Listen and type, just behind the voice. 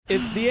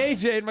It's the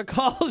AJ and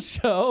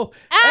McCall show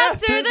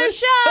After the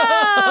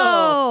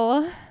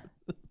show.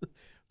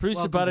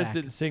 Producer Butterz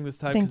didn't sing this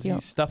time because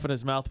he's stuffing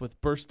his mouth with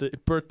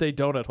birthday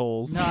donut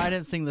holes. No, I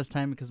didn't sing this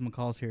time because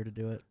McCall's here to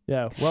do it.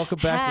 Yeah, welcome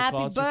back,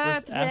 McCall. Happy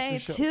birthday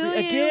to you.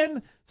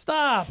 Again?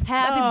 Stop.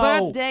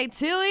 Happy birthday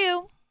to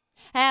you.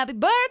 Happy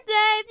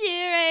birthday,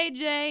 dear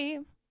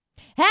AJ.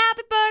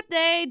 Happy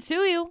birthday to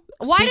you.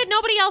 Why did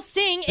nobody else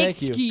sing? Thank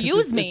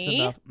Excuse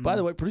me. It's By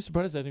the way, Producer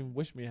Butterz didn't even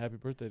wish me a happy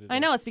birthday today. I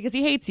know, it's because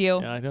he hates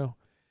you. Yeah, I know.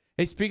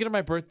 Hey, speaking of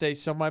my birthday,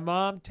 so my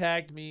mom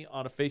tagged me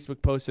on a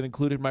Facebook post and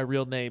included my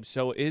real name.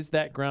 So is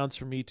that grounds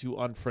for me to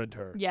unfriend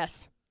her?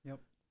 Yes. Yep.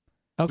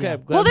 Okay. Yeah.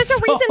 I'm glad Well, there's we a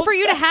reason solved- for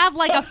you to have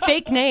like a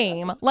fake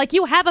name. Like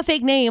you have a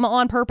fake name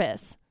on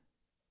purpose.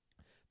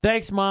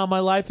 Thanks, Mom. My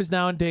life is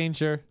now in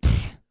danger.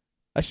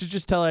 I should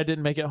just tell her I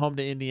didn't make it home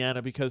to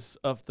Indiana because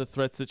of the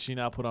threats that she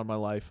now put on my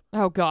life.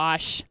 Oh,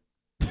 gosh.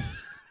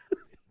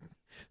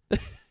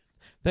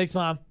 Thanks,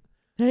 Mom.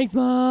 Thanks,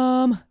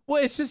 Mom.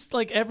 Well, it's just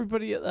like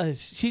everybody,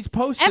 she's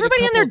posted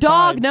Everybody and their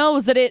dog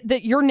knows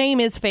that your name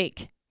is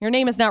fake. Your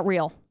name is not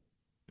real.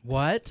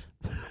 What?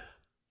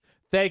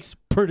 Thanks,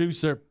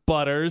 Producer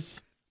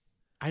Butterz.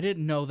 I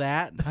didn't know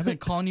that. I've been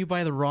calling you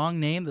by the wrong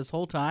name this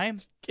whole time.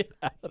 Get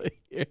out of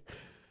here.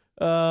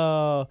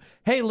 Oh,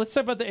 hey, let's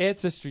talk about the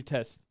ancestry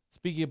test.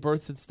 Speaking of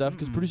births and stuff,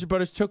 because Producer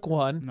Butterz took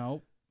one.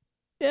 Nope.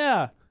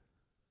 Yeah.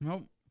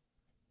 Nope.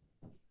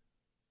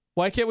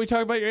 Why can't we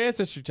talk about your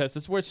ancestry test?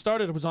 This is where it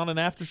started. It was on an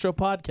after show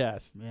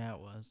podcast. Yeah, it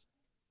was.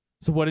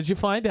 So what did you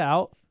find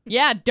out?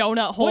 Yeah,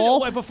 donut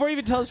hole. Wait, before you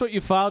even tell us what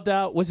you found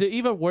out, was it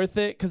even worth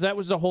it? Because that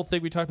was the whole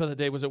thing we talked about the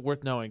day. Was it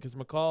worth knowing? Because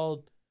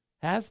McCall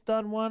has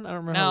done one. I don't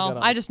remember. How we got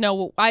on. I just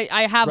know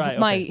I have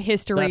my okay.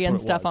 history That's and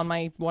what it stuff was. on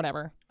my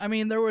whatever. I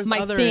mean, there was My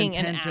other thing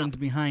and intentions app.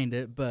 behind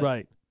it, but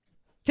Right.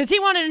 Because he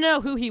wanted to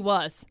know who he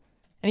was.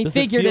 And he Does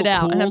figured feel it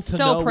out. cool And I'm to so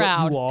know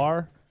proud. What you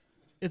are?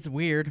 it's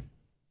weird.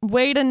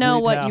 Way to know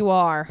Weird what how. you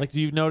are. Like, do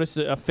you notice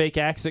a fake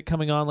accent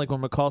coming on, like when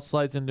McCall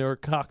slides into her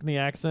Cockney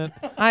accent?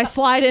 I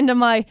slide into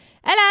my,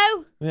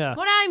 hello, Yeah.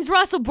 my name's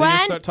Russell And you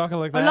Brand. start talking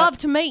like that. I'd love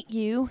to meet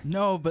you.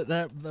 No, but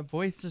the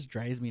voice just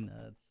drives me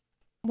nuts.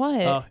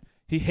 What?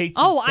 He hates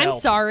Oh, himself. I'm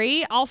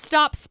sorry. I'll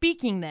stop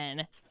speaking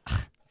then.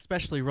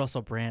 Especially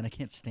Russell Brand. I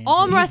can't stand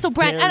I'm him. Russell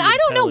Brand. very And I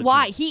don't know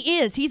why. intelligent. He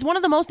is. He's one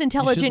of the most You should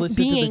intelligent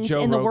listen beings to the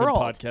Joe in the Rogan world.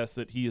 podcast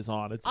that he is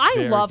on. It's I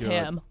very love good.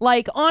 him.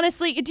 Like,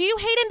 honestly, do you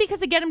hate him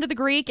because of Get Him to the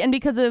Greek and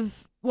because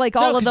of, like,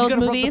 all of 'cause you those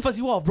gotta movies? Rub the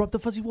fuzzy wall. Rub the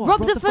fuzzy wall. Rub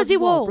the fuzzy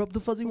wall. Rub the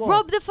fuzzy wall.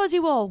 Rub the fuzzy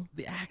wall.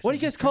 The accent What do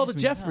you guys just call to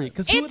drives me Jeffrey?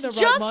 nuts. Because It's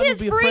just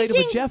his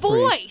freaking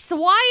voice.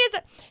 Why is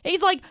it?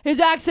 He's like, his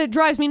accent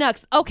drives me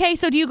nuts. Okay,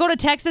 so do you go to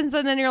Texans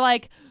and then you're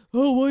like,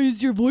 oh, why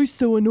is your voice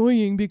so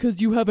annoying?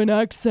 Because you have an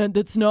accent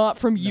that's not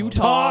from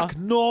Utah. Talk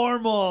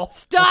normal.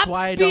 Stop That's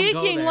why I don't go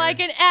speaking there.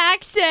 like an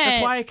accent.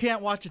 That's why I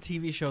can't watch a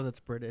TV show that's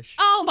British.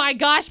 Oh my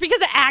gosh, because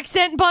the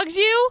accent bugs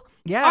you?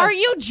 Yes. Are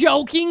you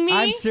joking me?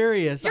 I'm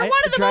serious. You're one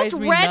of it the most drives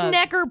me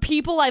nuts. rednecker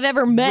people I've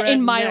ever met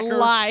in my Rednecker.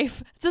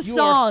 life. It's a You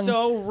song. are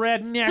so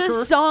rednecker. It's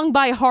a song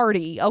by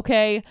Hardy,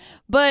 okay?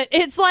 But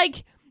it's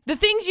like the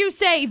things you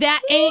say,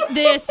 that ain't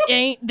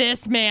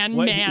this, man,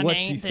 what ain't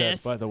she this. said,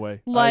 by the way.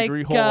 I Like,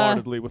 agree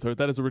wholeheartedly with her.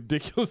 That is a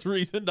ridiculous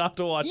reason not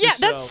to watch Yeah,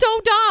 the show. that's so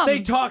dumb. They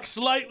talk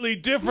slightly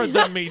different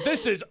than me.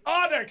 This is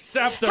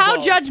unacceptable. How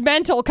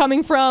judgmental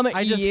coming from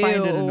I just you.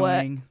 find it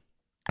annoying.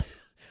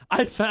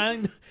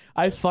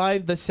 I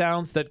find the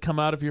sounds that come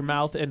out of your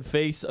mouth and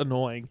face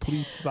annoying.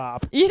 Please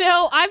stop. You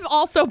know, I've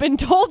also been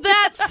told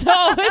that, so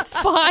it's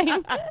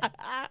fine.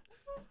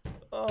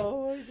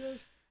 Oh my gosh.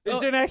 Is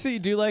there actually,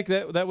 do you like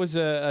that? That was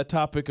a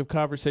topic of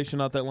conversation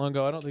not that long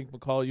ago. I don't think,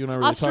 McCall, you and I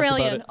really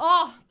Australian. talked about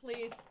Oh,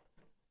 please. it.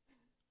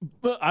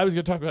 But I was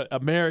going to talk about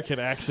American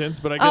accents,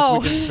 but I guess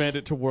we can expand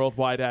it to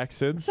worldwide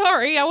accents.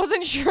 Sorry, I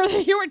wasn't sure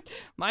that you were.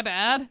 My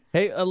bad.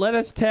 Hey, let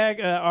us tag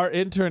our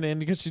intern in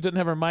because she didn't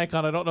have her mic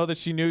on. I don't know that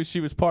she knew she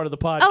was part of the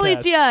podcast.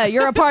 Alicia,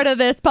 you're a part of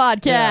this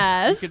podcast.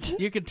 Yeah,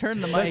 You could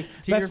turn the mic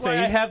to your That's why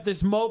I face. have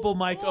this mobile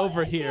mic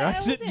over here.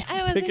 I didn't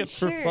just pick it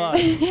for fun.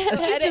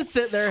 She just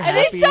sit there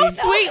happy. She's so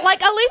sweet.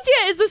 Like, Alicia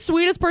is the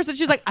sweetest person.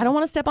 She's like, I don't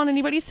want to step on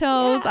anybody's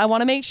toes. I want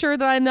to make sure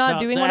that I'm not Now,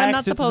 doing the what I'm not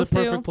accents supposed is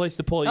a perfect to. place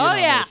to pull you Oh, in on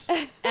yeah. this.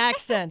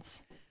 Accents.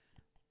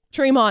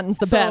 Tremonton's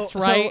the best,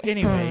 right? So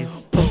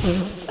anyways.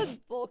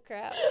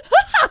 Bullcrap.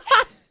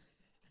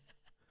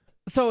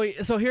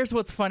 So here's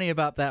what's funny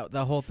about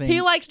the whole thing.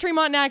 He likes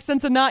Tremont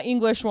accents and not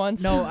English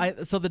ones. No,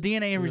 so the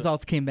DNA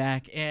results came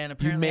back, and You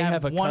apparently may I'm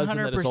have a cousin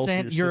that is also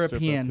your 100% sister,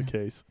 European. if that's the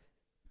case.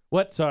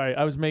 What? Sorry,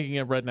 I was making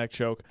a redneck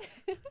joke.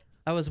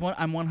 I'm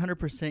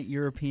 100%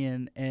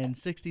 European and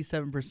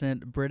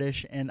 67%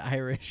 British and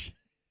Irish.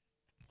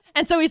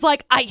 And so he's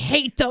like, I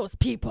hate those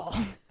people.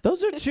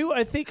 Those are two,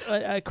 I think,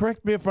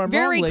 correct me if I'm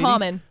Very wrong, ladies.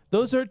 common.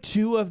 Those are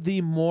two of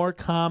the more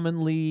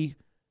commonly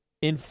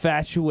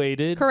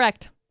infatuated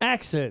Correct.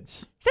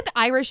 accents. Except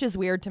Irish is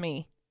weird to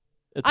me.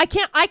 It's- I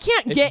can't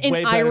It's get an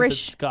way better than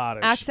Irish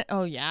Scottish. accent.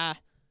 Oh yeah.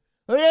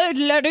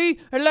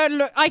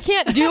 I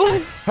can't do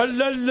it. Ha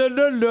la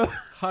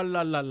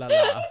la la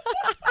la.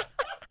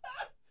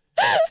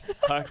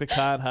 Park the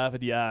car and have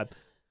it yard.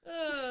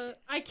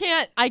 I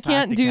can't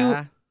do.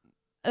 Practica.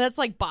 That's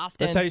like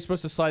Boston. That's how you're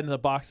supposed to slide into the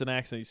Boston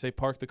accent. You say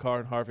park the car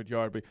in Harvard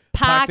Yard. But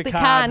Park the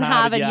car in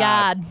Harvard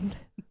Yard.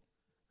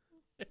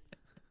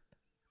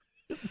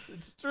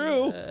 It's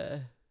true.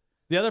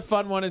 The other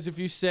fun one is if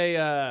you say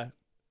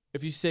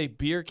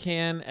beer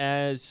can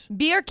as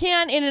Beer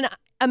can in an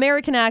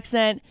American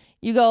accent,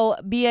 you go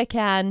beer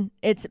can.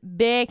 It's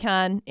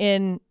bacon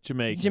in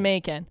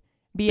Jamaican.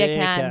 Beer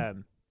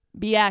can.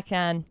 Beer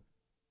can.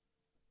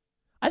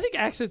 I think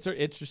accents are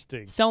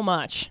interesting. So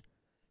much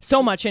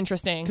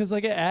interesting. Because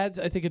like it adds,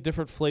 I think, a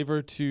different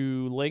flavor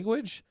to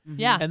language. Mm-hmm.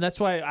 Yeah. And that's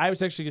why I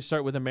was actually going to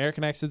start with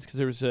American accents because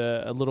there was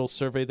a little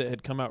survey that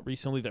had come out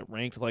recently that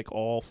ranked like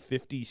all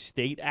 50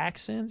 state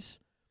accents.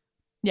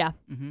 Yeah.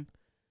 Mm-hmm.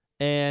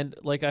 And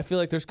like I feel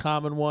like there's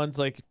common ones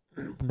like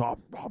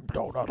nom nom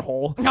donut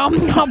hole. Nom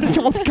nom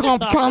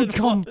nom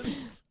nom.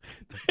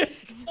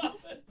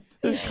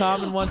 There's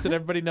common ones that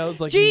everybody knows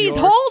like Jeez, New York.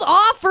 hold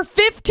off for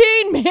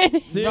 15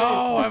 minutes.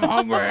 No, I'm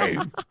hungry.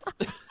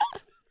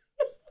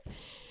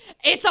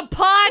 It's a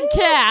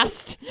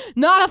podcast,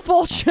 not a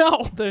full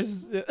show.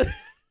 There's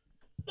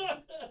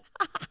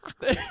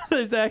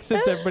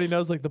accents everybody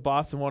knows, like the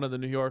Boston one and the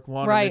New York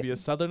one, Right. or maybe a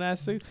Southern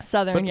accent.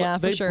 Southern, But yeah,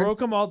 they for sure. broke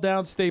them all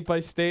down state by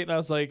state, and I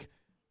was like,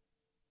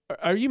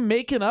 "Are you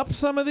making up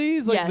some of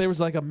these?" Like Yes. there was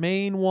like a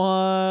Maine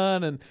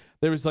one, and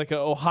there was like a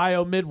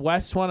Ohio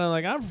Midwest one. And I'm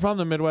like, I'm from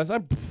the Midwest.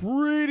 I'm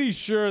pretty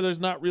sure there's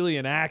not really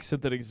an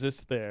accent that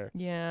exists there.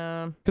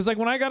 Yeah. Because like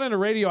when I got into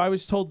radio, I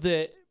was told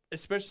that,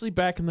 especially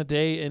back in the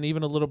day, and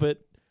even a little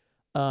bit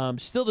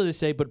still to this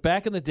day, but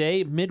back in the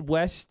day,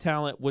 Midwest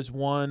talent was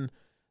one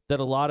that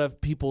a lot of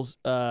people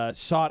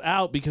sought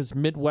out because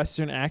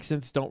Midwestern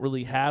accents don't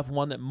really have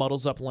one that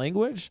muddles up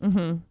language.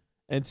 Mm-hmm.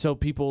 And so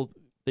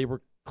they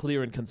were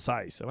clear and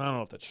concise. And I don't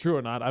know if that's true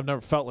or not. I've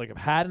never felt like I've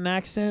had an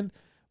accent,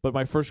 but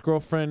my first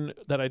girlfriend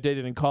that I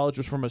dated in college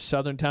was from a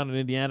southern town in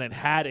Indiana and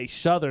had a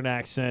southern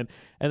accent,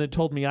 and then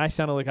told me I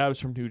sounded like I was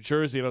from New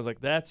Jersey. And I was like,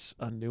 that's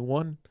a new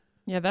one.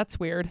 Yeah, that's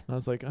weird. And I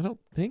was like, I don't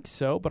think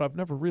so, but I've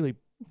never really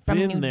From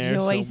been New there.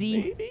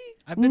 Jersey. So maybe.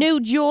 New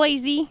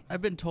Jersey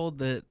I've been told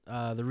that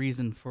the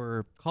reason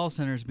for call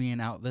centers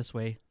being out this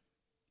way,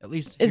 at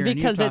least is here in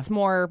because Utah, it's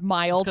more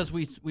mild. because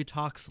we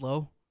talk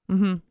slow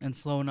Mm-hmm. and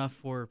slow enough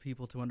for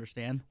people to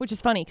understand. Which is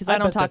funny because I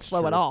don't bet talk that's slow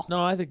true. at all.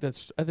 No, I think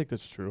that's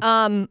true.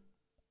 I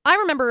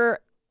remember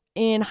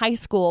in high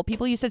school,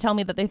 people used to tell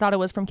me that they thought it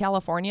was from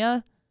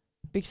California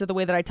because of the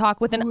way that I talk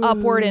with an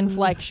upward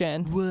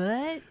inflection,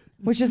 What?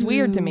 which is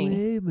weird to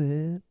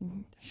me.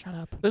 Shut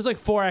up. There's like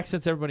 4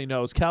 accents everybody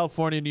knows: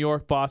 California, New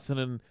York,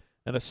 Boston,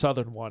 and a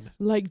southern one.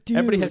 Like, dude.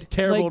 Everybody has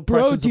terrible like, bro,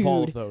 impressions dude. of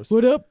all of those.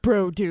 What up,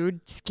 bro,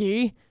 dude?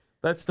 Ski.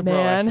 That's the bro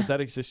Man. accent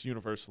that exists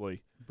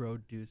universally. Bro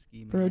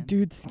dooski, man. Bro,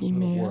 dude, ski, One of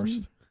the man.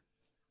 worst.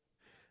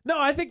 No,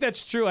 I think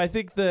that's true. I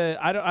think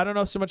I don't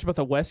know so much about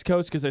the West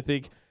Coast because I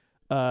think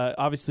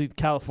obviously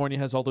California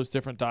has all those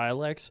different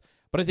dialects,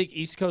 but I think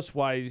East Coast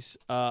wise,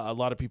 a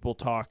lot of people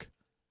talk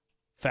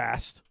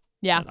fast.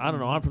 Yeah. And I don't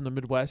know. I'm from the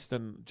Midwest,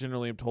 and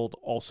generally I'm told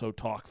also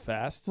talk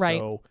fast. Right.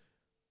 So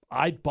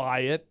I'd buy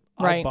it.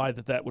 Right. I'd buy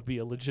that would be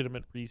a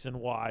legitimate reason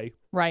why.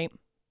 Right.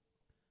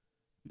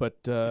 But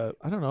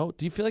I don't know.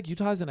 Do you feel like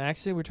Utah has an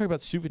accent? We were talking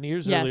about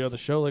souvenirs Yes. earlier on the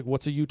show. Like,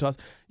 what's a Utah?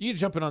 You can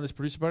jump in on this,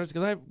 Producer Butterz,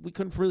 because we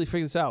couldn't really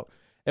figure this out.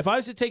 If I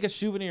was to take a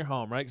souvenir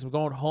home, right? Because I'm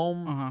going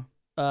home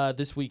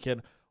this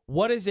weekend.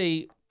 What is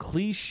a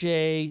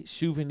cliche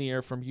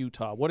souvenir from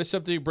Utah? What is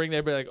something you bring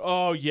there? Be like,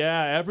 oh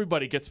yeah,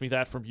 everybody gets me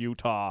that from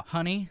Utah.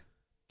 Honey,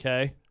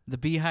 Okay. the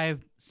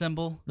beehive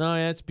symbol, No,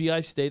 yeah, it's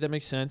Beehive State. That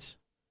makes sense.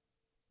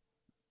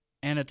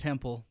 and a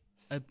temple.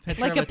 A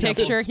picture Like of a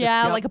temple. picture.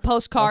 Yeah, Yep. like a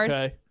postcard.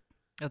 Okay.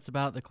 That's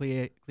about the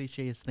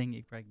clicheest thing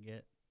you probably can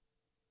get.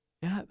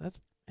 Yeah,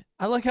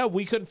 I like how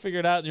we couldn't figure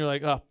it out, and you're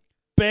like, oh,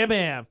 bam,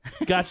 bam,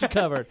 got you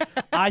covered.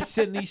 I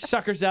send these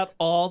suckers out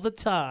all the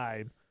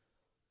time.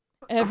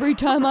 Every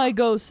time I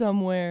go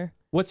somewhere.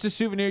 What's the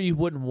souvenir you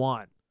wouldn't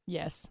want?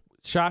 Yes.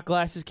 Shot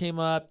glasses came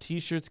up,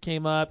 T-shirts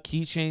came up,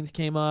 keychains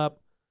came up.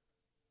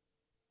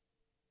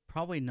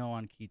 Probably no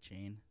on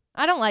keychain.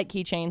 I don't like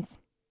keychains.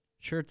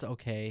 Shirt's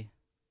okay.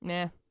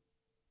 Nah.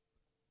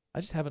 I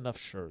just have enough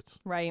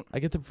shirts. Right. I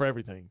get them for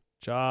everything.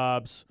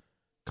 Jobs,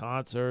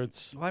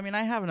 concerts. Well, I mean,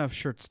 I have enough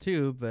shirts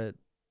too, but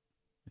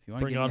if you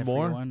want to Bring give on me a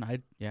more? free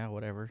one, yeah,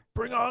 whatever.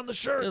 Bring on the It'll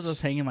shirts.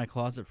 just hang in my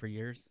closet for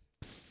years,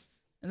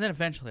 and then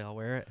eventually I'll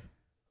wear it.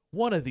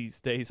 One of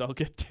these days I'll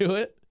get to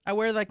it. I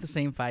wear like the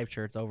same 5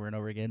 shirts over and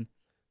over again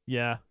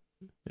Yeah.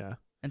 Yeah.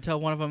 until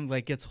one of them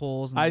like gets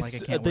holes and I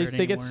can't wear it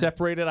they get anymore.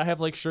 separated. I have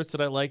like shirts that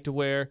I like to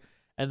wear,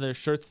 and there's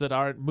shirts that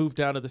aren't moved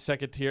down to the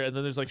second tier, and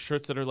then there's like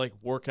shirts that are like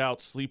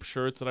workout sleep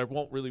shirts that I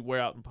won't really wear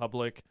out in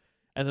public,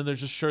 and then there's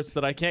just shirts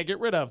that I can't get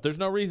rid of. There's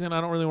no reason. I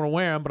don't really want to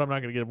wear them, but I'm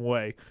not gonna get them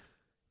away.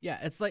 Yeah,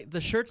 it's like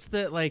the shirts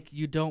that like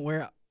you don't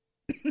wear.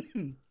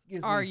 Excuse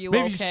Are me. you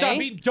Maybe you stop okay?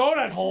 eating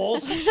donut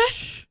holes.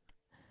 Shh.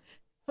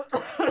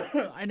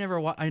 I never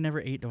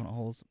ate donut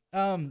holes.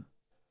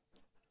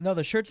 No,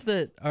 the shirts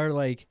that are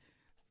like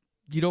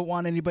you don't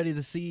want anybody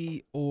to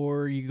see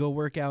or you go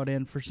work out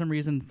in for some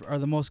reason are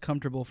the most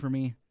comfortable for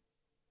me.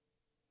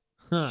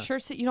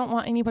 Shirts that you don't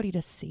want anybody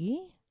to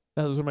see?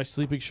 Those are my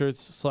sleeping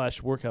shirts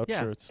 / workout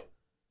shirts.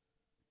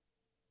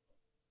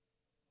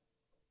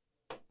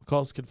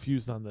 McCall's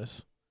confused on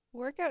this.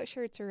 Workout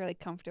shirts are really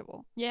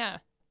comfortable. Yeah.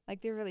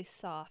 Like, they're really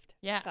soft.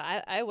 Yeah. So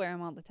I wear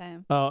them all the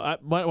time. Oh,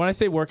 when I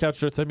say workout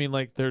shirts, I mean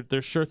like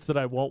they're shirts that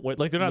I won't wear.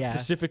 Like they're not Yeah.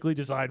 specifically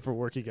designed for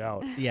working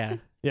out. Yeah.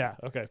 Yeah.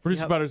 Okay.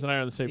 Producer Butterz and I are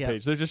on the same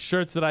page. They're just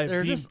shirts that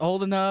They're just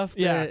old enough.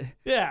 That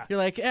Yeah. You're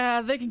like,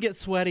 they can get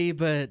sweaty,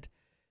 but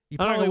you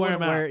I don't probably wear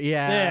wouldn't them out. wear.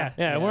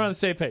 Yeah. We're on the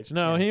same page.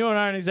 No, you and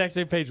I are on the exact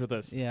same page with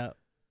this. Yeah.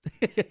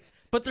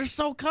 But they're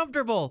so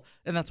comfortable,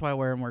 and that's why I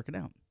wear them working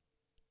out.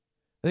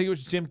 I think it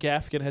was Jim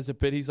Gaffigan has a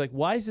bit. He's like,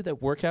 why is it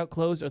that workout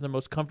clothes are the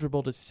most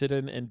comfortable to sit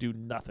in and do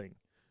nothing?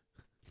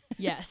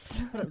 Yes.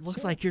 But it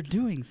looks like you're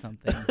doing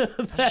something.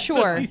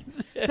 Sure.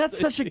 That's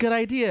such a good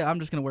idea. I'm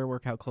just going to wear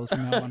workout clothes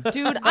from now on.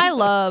 Dude, I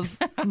love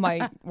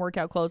my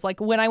workout clothes. Like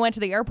when I went to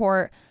the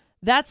airport,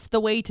 that's the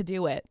way to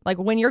do it. Like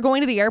when you're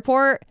going to the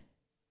airport,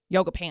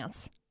 yoga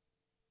pants.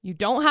 You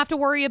don't have to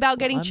worry about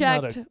getting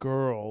checked. I'm not a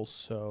girl,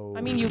 so...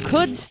 I mean, you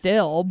could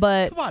still,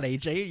 but... Come on,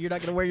 AJ. You're not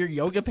going to wear your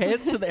yoga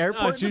pants to the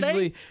airport No, it's today?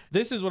 usually,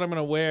 this is what I'm going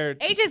to wear.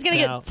 AJ's going to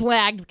get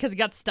flagged because he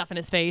got stuff in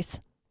his face.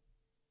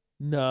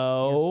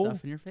 No. You have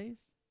stuff in your face?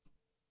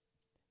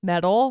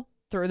 Metal.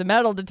 Through the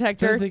metal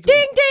detector. Ding, think-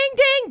 ding,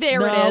 ding.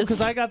 There it No, is.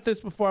 because I got this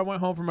before I went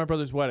home from my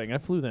brother's wedding. I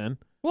flew then.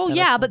 Well, Yeah,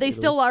 yeah, that's but they what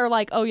still are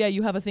like, oh, yeah,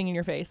 you have a thing in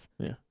your face.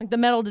 Yeah. Like the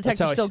metal That's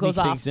detector how still I sneak goes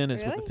off. things in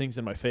is with the Really? things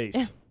in my face.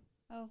 Yeah.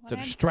 Oh, It's a when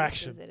I had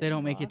distraction. braces, it They don't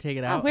didn't make go you off. take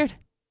it Oh, out. weird.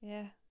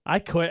 Yeah. I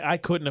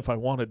couldn't if I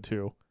wanted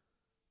to.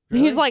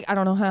 He's like, I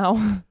don't know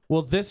how.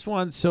 Well, this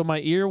one, so my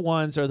ear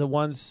ones are the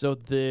ones, so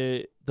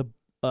the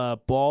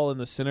ball in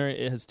the center,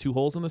 it has 2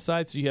 holes in the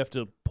side, so you have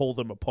to pull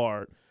them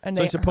apart. And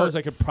So I they suppose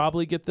I could hurts.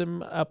 probably get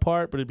them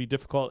apart, but it'd be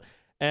difficult.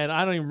 And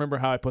I don't even remember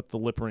how I put the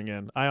lip ring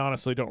in. I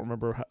honestly don't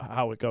remember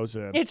how it goes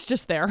in. It's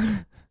just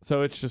there.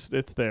 So it's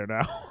there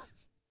now.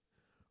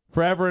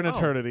 Forever and Oh.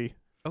 eternity.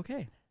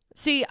 Okay.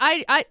 See,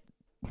 I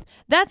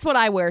that's what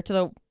I wear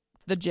to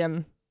the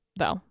gym,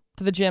 though.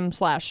 To the gym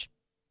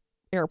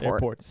 /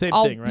 airport. Same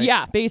I'll- thing, right?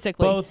 Yeah,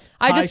 basically. Both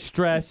I high just-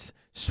 stress,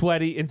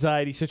 sweaty,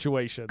 anxiety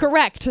situations.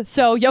 Correct.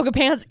 So yoga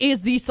pants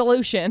is the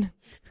solution.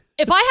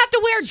 If I have to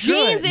wear Screw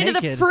it, jeans into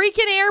the naked.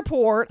 freaking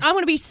airport, I'm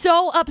going to be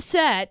so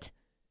upset.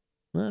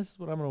 Well, this is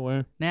what I'm going to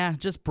wear. Nah,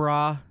 just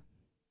bra.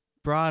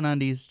 Bra and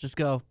undies. Just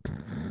go.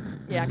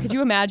 Yeah, could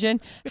you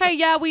imagine? Hey,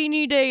 yeah, we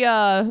need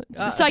a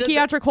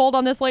psychiatric hold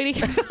on this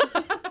lady.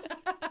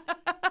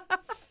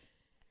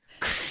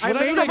 I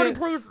made Somebody it.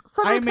 please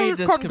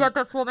this come get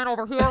this woman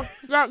over here.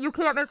 Yeah, you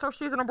can't miss her.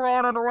 She's in a bra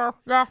and underwear.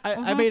 Yeah.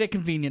 I made it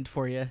convenient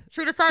for you.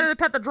 She decided to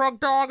pet the drug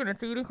dog and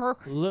it's eating her.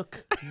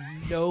 Look,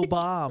 no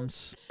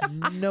bombs,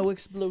 no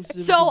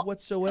explosives So-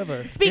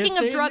 whatsoever. Speaking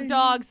It's of a drug me.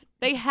 dogs,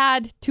 they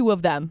had 2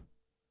 of them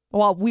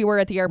while we were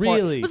at the airport.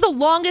 Really? It was the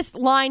longest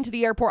line to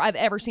the airport I've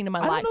ever seen in my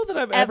I life. don't know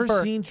that I've ever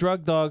seen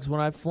drug dogs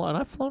when I've flown.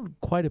 I've flown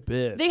quite a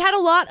bit. They had a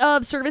lot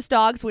of service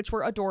dogs, which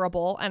were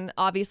adorable, and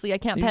obviously I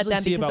can't You pet usually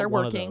them see because about they're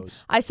one of working.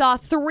 those. I saw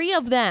 3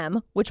 of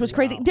them, which was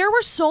crazy. Wow. There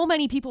were so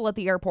many people at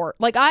the airport.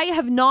 Like, I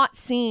have not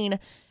seen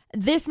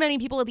this many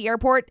people at the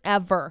airport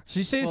ever. So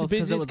you say Well, it's it's 'cause it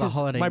business was a because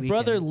holiday my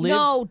brother weekend. lived.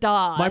 No,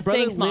 duh. My brother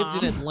Thanks, lived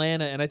Mom. in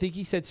Atlanta, and I think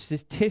he said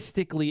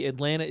statistically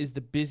Atlanta is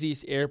the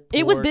busiest airport.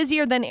 It was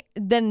busier than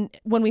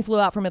when we flew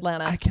out from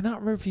Atlanta. I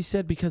cannot remember if he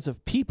said because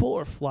of people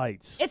or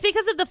flights. It's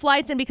because of the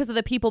flights and because of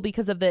the people,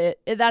 because of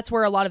that's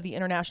where a lot of the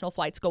international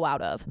flights go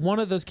out of. One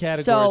of those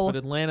categories, So- but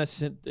Atlanta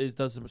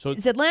doesn't. So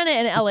It's Atlanta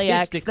and LAX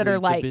that are statistically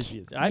like, the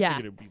busiest. I yeah.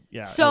 figured it would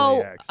be So,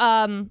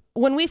 LAX.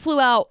 when we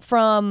flew out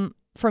from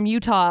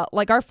Utah,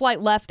 like our flight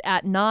left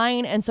at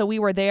 9, and so we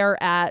were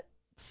there at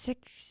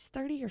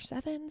 6:30 or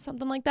 7,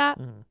 something like that.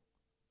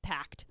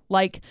 Packed.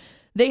 Like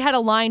they had a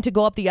line to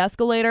go up the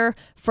escalator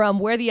from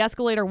where the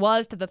escalator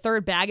was to the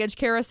 3rd baggage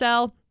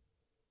carousel.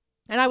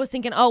 And I was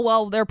thinking, oh,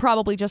 well, they're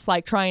probably just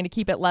like trying to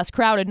keep it less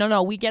crowded.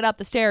 No, we get up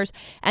the stairs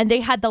and they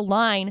had the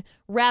line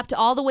wrapped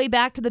all the way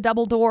back to the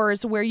double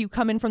doors where you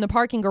come in from the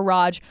parking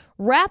garage,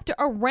 wrapped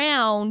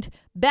around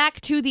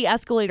back to the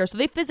escalator. So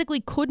they physically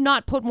could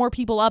not put more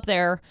people up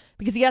there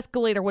because the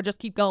escalator would just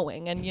keep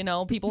going. And,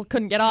 people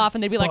couldn't get off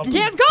and they'd be like, you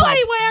can't go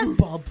anywhere.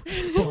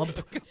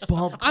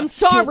 Bump. I'm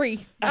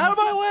sorry. Out of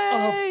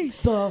my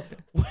way!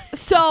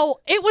 So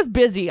it was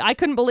busy. I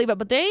couldn't believe it,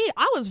 but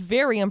I was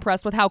very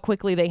impressed with how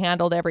quickly they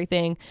handled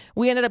everything.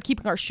 We ended up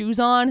keeping our shoes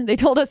on. They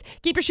told us,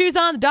 keep your shoes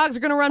on. The dogs are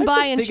going to run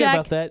by and thinking check.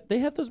 about that. They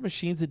have those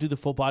machines that do the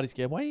full body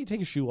scan. Why don't you take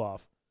your shoe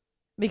off?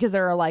 Because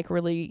there are like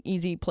really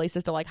easy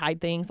places to like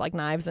hide things like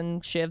knives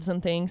and shivs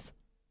and things.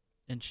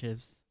 And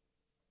shivs.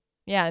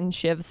 Yeah, and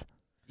shivs.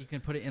 You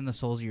can put it in the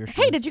soles of your shoes.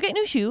 Hey, did you get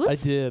new shoes? I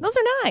did. Those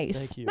are nice.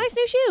 Thank you. Nice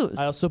new shoes.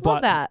 I also Love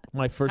bought that.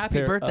 my first Happy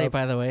pair birthday, of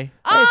by the way.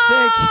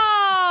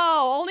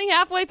 Oh, only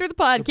halfway through the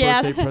a birthday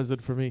podcast.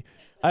 present for me.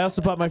 I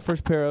also bought my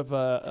first pair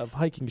of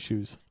hiking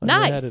shoes. I never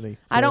Nice. had any,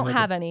 so I don't had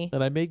have them. any.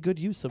 And I made good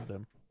use of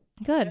them.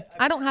 Good.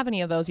 I don't have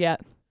any of those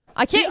yet.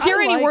 I See, can't hear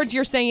I any like- words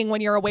you're saying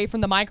when you're away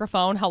from the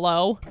microphone.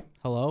 Hello.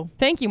 Hello?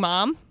 Thank you,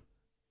 Mom.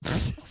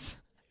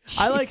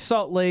 I like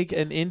Salt Lake,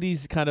 and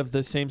Indy's kind of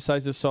the same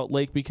size as Salt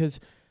Lake because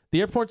the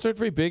airports aren't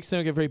very big, so they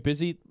don't get very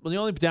busy. Well, the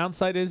only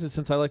downside is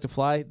since I like to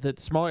fly, the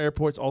smaller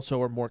airports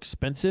also are more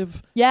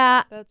expensive.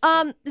 Yeah.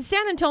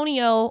 San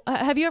Antonio,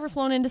 have you ever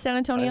flown into San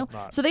Antonio? I have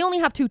not. So they only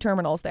have 2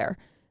 terminals there.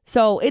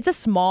 So it's a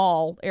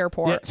small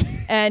airport. Yeah.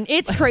 And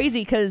it's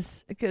crazy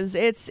because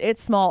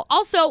it's small.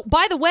 Also,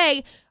 by the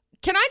way,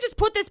 can I just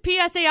put this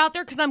PSA out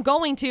there because I'm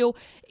going to?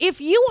 If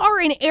you are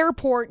an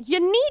airport, you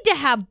need to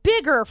have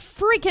bigger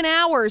freaking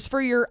hours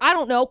for your, I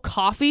don't know,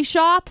 coffee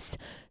shops.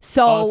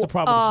 So that's the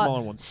problem with the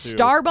smaller ones, too.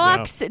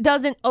 Starbucks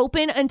doesn't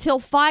open until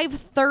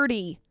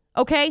 5:30.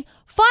 Okay?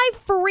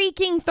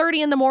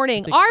 5:30 in the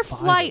morning. Our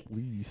flight, at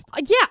least.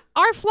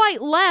 Our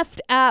flight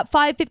left at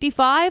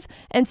 5:55,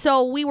 and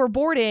so we were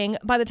boarding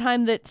by the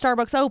time that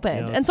Starbucks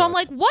opened. Yeah, and so I'm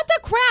sucks. like, what the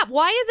crap?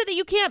 Why is it that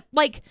you can't,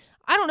 like,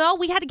 I don't know.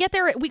 We had to get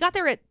there. We got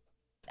there at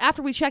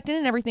after we checked in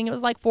and everything. It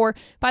was like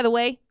by the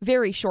way,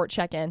 very short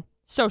check-in.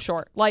 So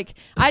short. Like,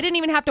 I didn't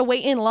even have to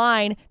wait in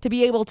line to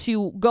be able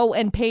to go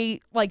and pay,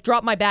 like,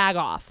 drop my bag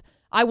off.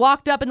 I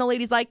walked up and the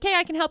lady's like, hey,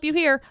 I can help you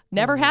here.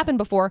 Never happened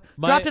before.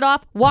 Dropped it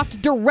off,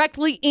 walked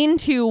directly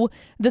into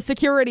the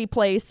security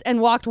place and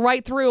walked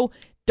right through.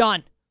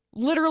 Done.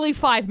 Literally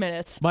 5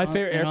 minutes. My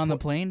favorite and on the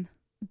plane?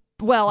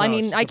 Well, No, I it's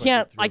mean, just I like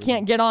get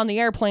can't get on the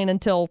airplane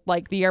until,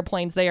 like, the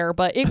airplane's there.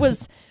 But it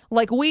was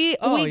like we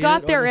you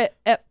got didn't there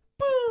at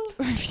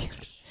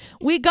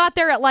we got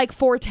there at like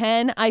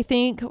 4:10, I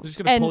think. They're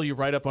just going to pull you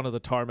right up onto the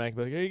tarmac and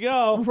be like, here you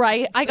go.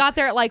 Right. I got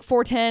there at like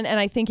 4:10, and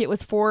I think it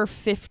was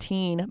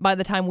 4:15 by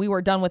the time we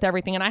were done with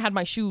everything, and I had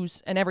my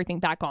shoes and everything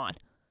back on.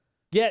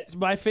 Yeah, it's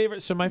my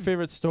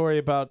favorite story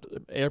about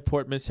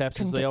airport mishaps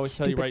is they always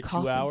tell you, right,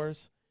 2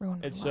 hours.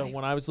 And so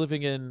when I was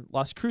living in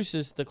Las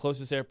Cruces, the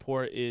closest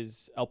airport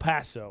is El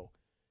Paso.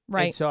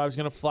 Right. And so I was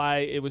going to fly.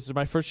 It was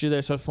my first year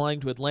there, so I was flying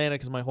to Atlanta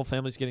because my whole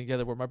family's getting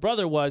together where my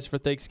brother was for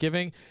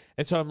Thanksgiving.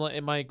 And so I'm like,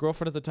 and my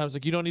girlfriend at the time was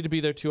like, you don't need to be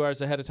there 2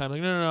 hours ahead of time.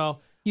 I'm like, no.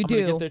 You I'm do.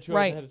 going to get there 2 hours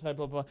Right. ahead of time,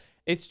 blah, blah, blah.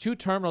 It's 2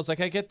 terminals.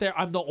 Like, I get there,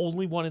 I'm the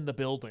only one in the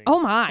building. Oh,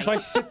 my. So I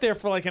sit there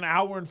for like an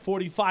hour and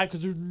 45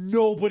 because there's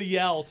nobody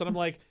else. And I'm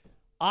like,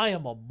 I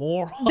am a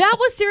moron. That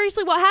was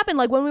seriously what happened.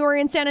 Like when we were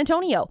in San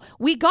Antonio,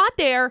 we got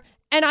there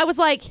and I was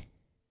like,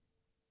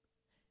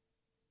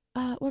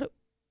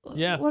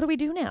 what do we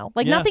do now?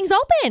 Like nothing's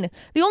open.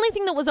 The only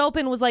thing that was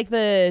open was like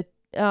the,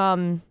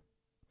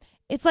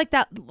 it's like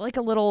that, like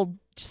a little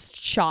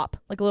shop,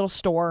 like a little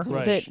store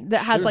that has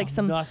There's like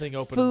some nothing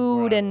open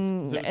food where I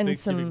was, 'cause it was and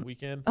Thanksgiving some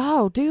weekend. Oh,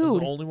 I was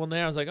dude. the only one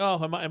there. I was like, oh,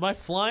 am I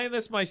flying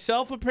this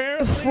myself?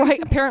 Apparently,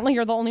 Right. Apparently,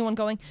 you're the only one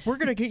going. We're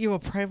going to get you a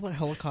private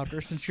helicopter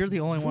since you're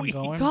the only one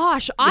going.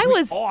 Gosh, I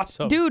was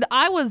awesome, dude.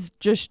 I was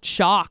just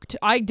shocked.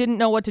 I didn't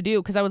know what to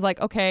do because I was like,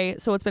 okay,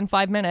 so it's been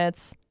 5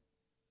 minutes.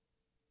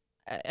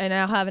 And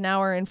I'll have an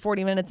hour and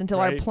 40 minutes until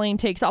our plane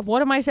takes off.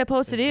 What am I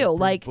supposed to do?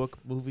 Like book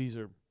movies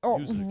or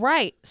music.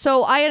 Right.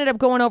 So I ended up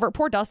going over.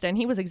 Poor Dustin.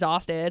 He was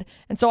exhausted.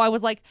 And so I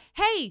was like,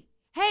 hey,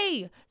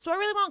 so I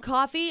really want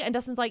coffee. And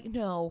Dustin's like,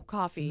 no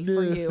coffee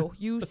for you.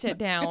 You sit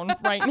down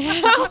right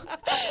now.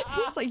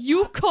 He's like,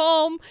 you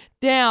calm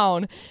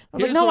down. I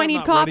was like, no, I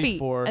need coffee.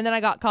 And then I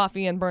got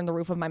coffee and burned the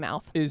roof of my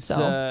mouth.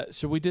 So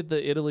we did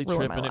the Italy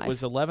trip and it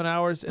was 11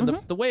 hours. And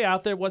the way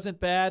out there wasn't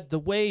bad. The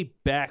way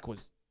back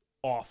was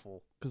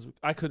awful because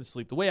I couldn't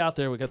sleep. The way out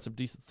there, we got some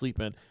decent sleep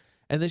in.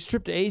 And this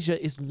trip to Asia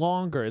is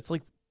longer. It's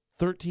like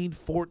 13,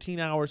 14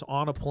 hours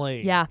on a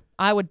plane. Yeah,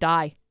 I would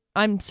die.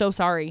 I'm so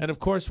sorry. And of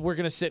course, we're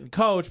going to sit in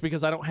coach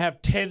because I don't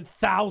have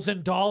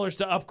 $10,000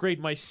 to upgrade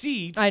my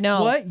seat. I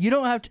know. What? You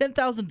don't have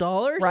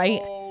 $10,000?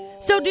 Right.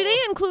 So do they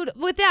include,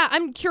 with that,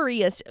 I'm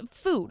curious,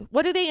 food.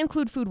 What do they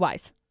include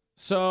food-wise?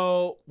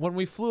 So when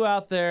we flew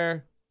out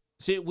there,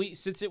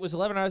 since it was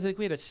 11 hours, I think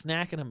we had a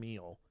snack and a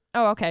meal.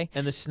 Oh, okay.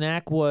 And the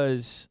snack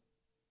was,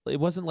 it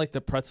wasn't like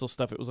the pretzel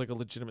stuff. It was like a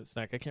legitimate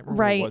snack. I can't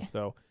remember what it was,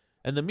 though.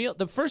 And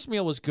the first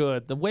meal was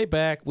good. The way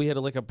back, we had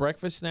like a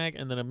breakfast snack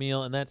and then a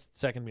meal, and that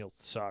second meal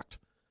sucked. It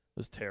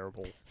was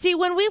terrible. See,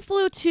 when we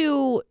flew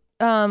to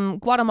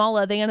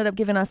Guatemala, they ended up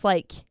giving us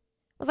like, it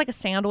was like a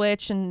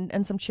sandwich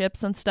and some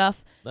chips and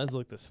stuff. That's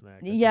like the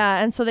snack.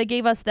 Yeah, and so they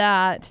gave us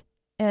that.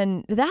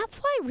 And that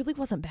flight really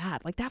wasn't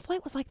bad. Like, that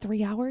flight was like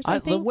 3 hours, I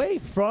think. The way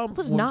from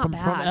not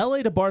bad. From LA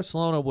to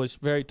Barcelona was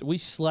we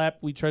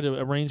slept. We tried to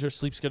arrange our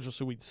sleep schedule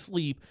so we'd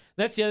sleep.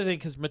 That's the other thing,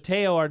 because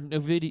Mateo, our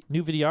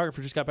new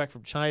videographer, just got back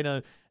from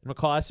China, and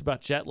McCall asked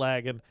about jet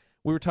lag, and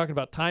we were talking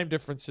about time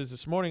differences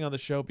this morning on the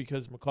show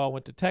because McCall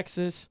went to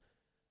Texas,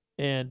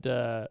 and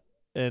I'm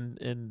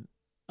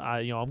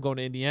going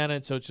to Indiana,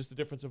 and so it's just a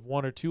difference of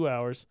 1 or 2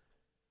 hours.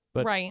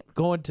 But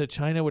going to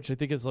China, which I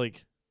think is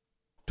like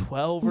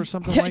 12 or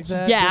something like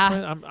that.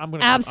 Yeah. I'm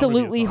gonna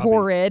absolutely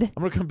horrid.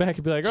 I'm going to come back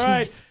and be like, all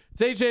right,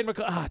 it's AJ and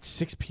McCall. It's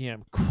 6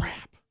 p.m.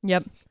 Crap.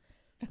 Yep.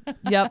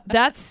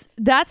 That's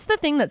the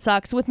thing that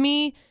sucks. With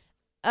me,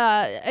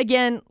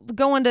 again,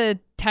 going to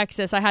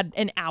Texas, I had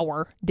an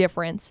hour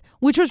difference,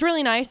 which was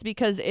really nice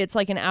because it's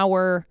like an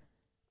hour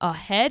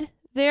ahead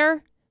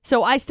there.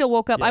 So I still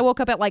woke up. Yeah. I woke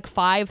up at like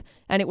 5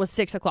 and it was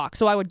 6 o'clock.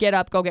 So I would get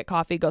up, go get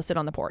coffee, go sit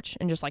on the porch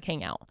and just like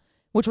hang out.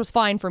 which was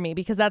fine for me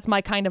because that's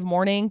my kind of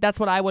morning. That's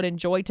what I would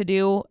enjoy to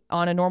do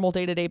on a normal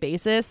day-to-day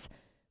basis.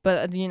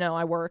 But,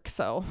 I work,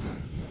 so...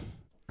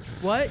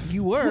 What?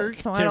 You work?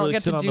 So I Can't don't really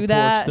get sit to on do the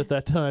that. porch at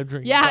that time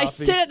drinking Yeah, coffee.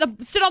 I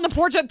sit on the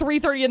porch at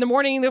 3:30 in the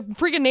morning. The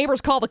freaking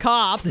neighbors call the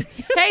cops.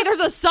 Hey, there's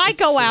a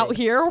psycho out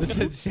here. This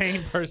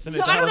insane person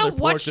is I don't out on know their what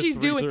porch at she's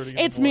 3:30 doing. in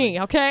the It's morning.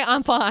 me, okay?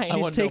 I'm fine. She's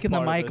want no taking the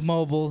part of mic this.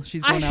 mobile.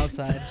 She's going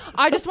outside.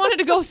 I just wanted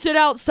to go sit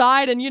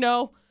outside and,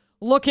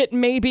 look at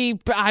maybe,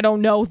 I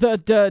don't know,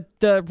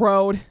 the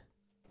road.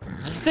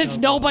 Since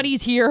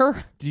nobody's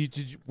here.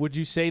 Would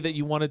you say that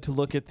you wanted to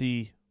look at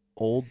the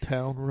Old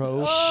Town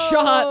Road?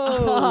 Shut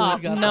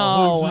up. got the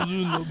No. horses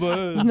in the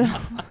back.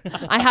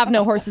 No. I have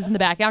no horses in the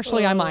back.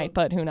 Actually, I might,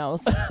 but who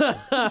knows?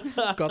 Got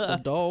the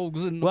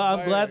dogs in the Well, I'm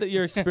back. glad that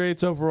your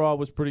experience overall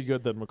was pretty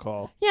good then,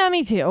 McCall. Yeah,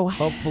 me too.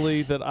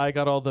 Hopefully that I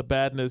got all the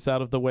badness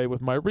out of the way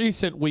with my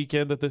recent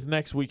weekend, that this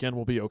next weekend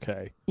will be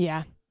okay.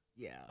 Yeah.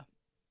 Yeah.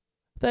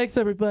 Thanks,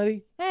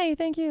 everybody. Hey,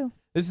 thank you.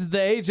 This is the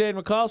AJ and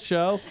McCall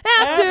Show.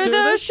 After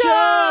the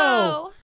show.